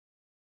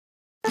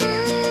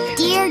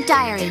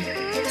diary.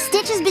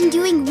 Stitch has been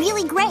doing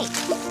really great.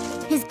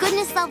 His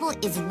goodness level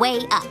is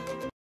way up.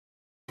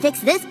 Fix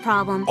this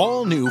problem.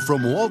 All new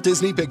from Walt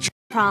Disney Pictures.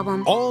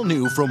 Problem. All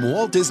new from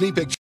Walt Disney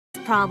Pictures.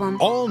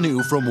 Problem. All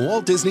new from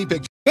Walt Disney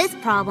Pictures. This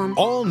problem.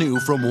 All new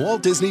from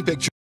Walt Disney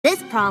Pictures. This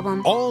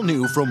problem. All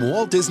new from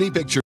Walt Disney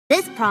Pictures.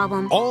 This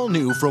problem. All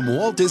new from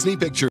Walt Disney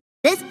Pictures.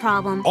 This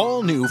problem.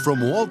 All new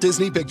from Walt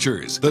Disney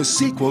Pictures. The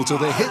sequel to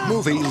the hit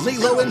movie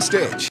Lilo and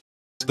Stitch.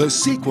 The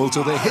sequel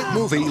to the hit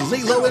movie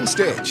Lilo and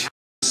Stitch.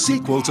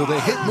 Sequel to the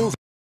hit movie.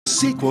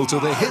 Sequel to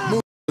the hit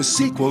movie. The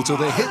sequel to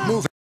the hit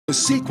movie. The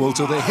sequel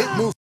to the hit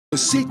movie. The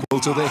sequel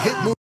to the hit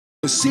movie.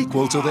 The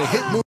sequel to the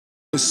hit movie.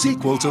 The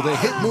sequel to the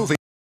hit movie.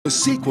 The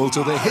sequel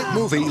to the hit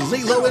movie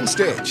Lilo and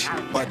Stitch.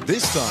 But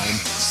this time,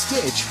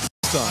 Stitch.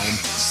 Time.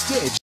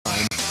 Stitch.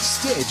 Time.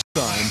 Stitch.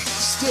 Time.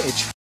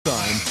 Stitch.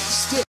 Time.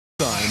 Stitch.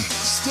 Time.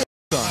 Stitch.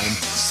 Time.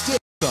 Stitch.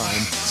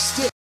 Time.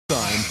 Stitch.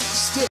 Time.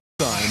 Stitch.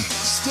 Time.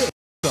 Stitch.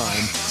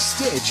 Time.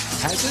 Stitch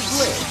has a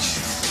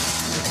glitch.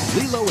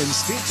 Lilo and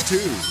Stitch 2.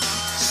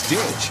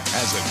 Stitch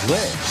has a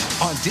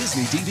glitch on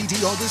Disney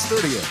DVD August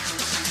 30th.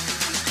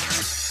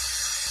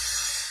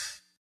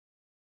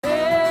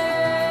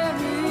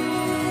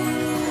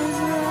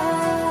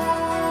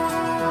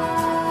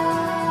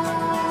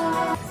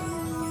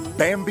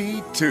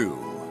 Bambi 2.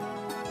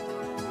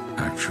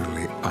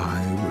 Actually,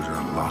 I was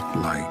a lot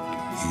like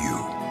you.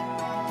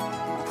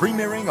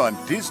 Premiering on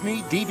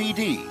Disney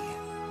DVD,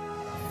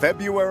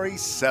 February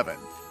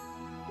 7th.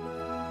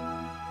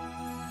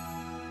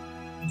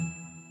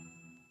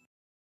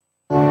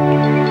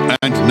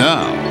 And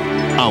now,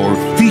 our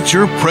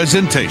feature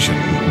presentation.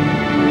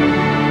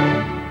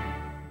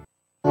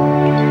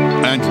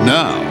 And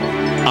now,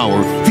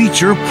 our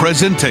feature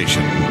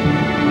presentation.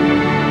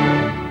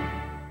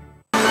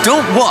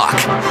 Don't walk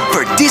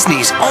for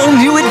Disney's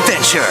all-new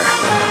adventure.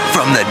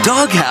 From the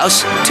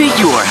doghouse to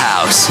your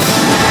house.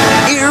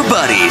 Air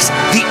Buddies,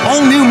 the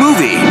all-new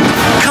movie.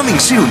 Coming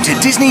soon to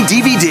Disney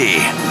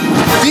DVD.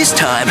 This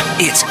time,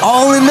 it's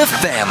all in the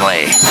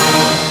family.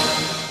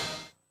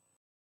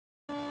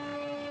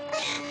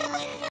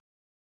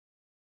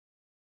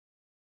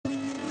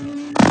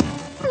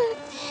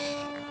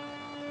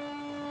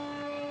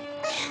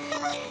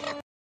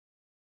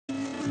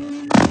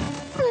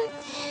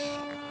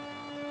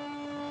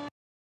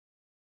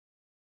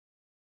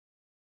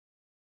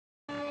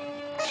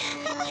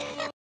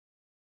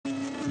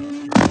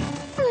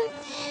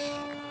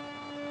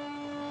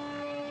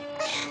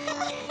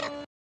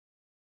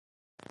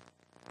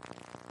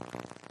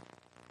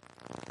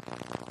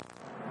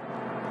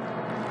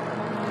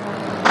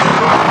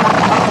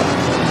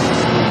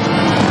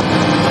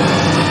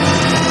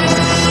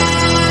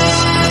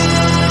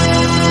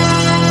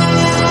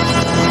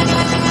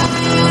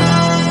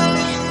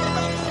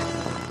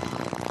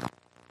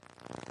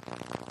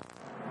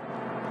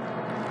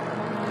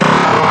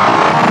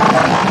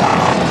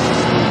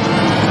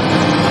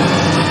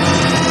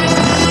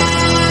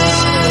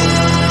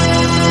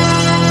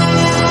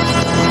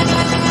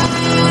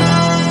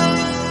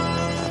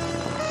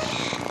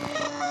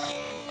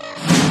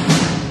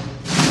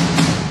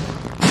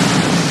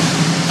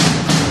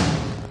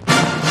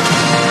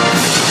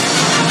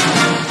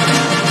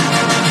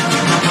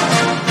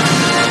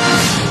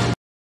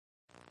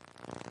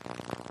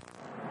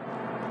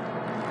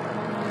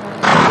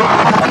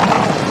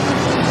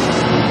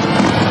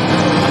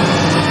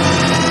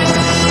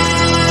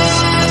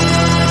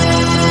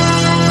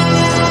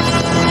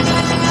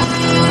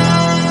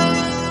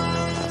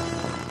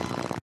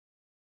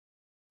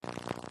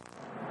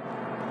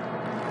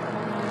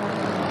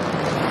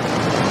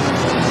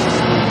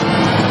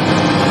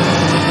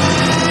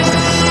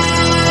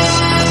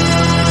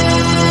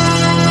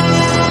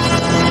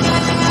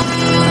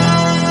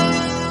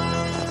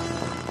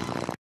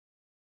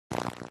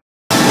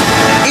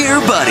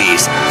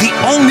 Buddies, the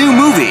all-new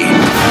movie.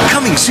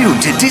 Coming soon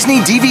to Disney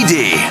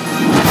DVD.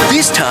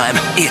 This time,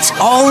 it's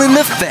all in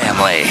the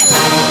family.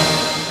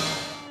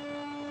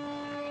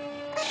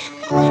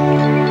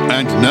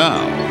 And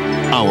now,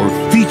 our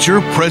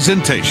feature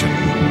presentation.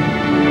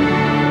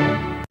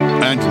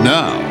 And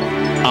now,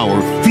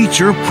 our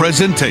feature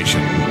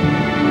presentation.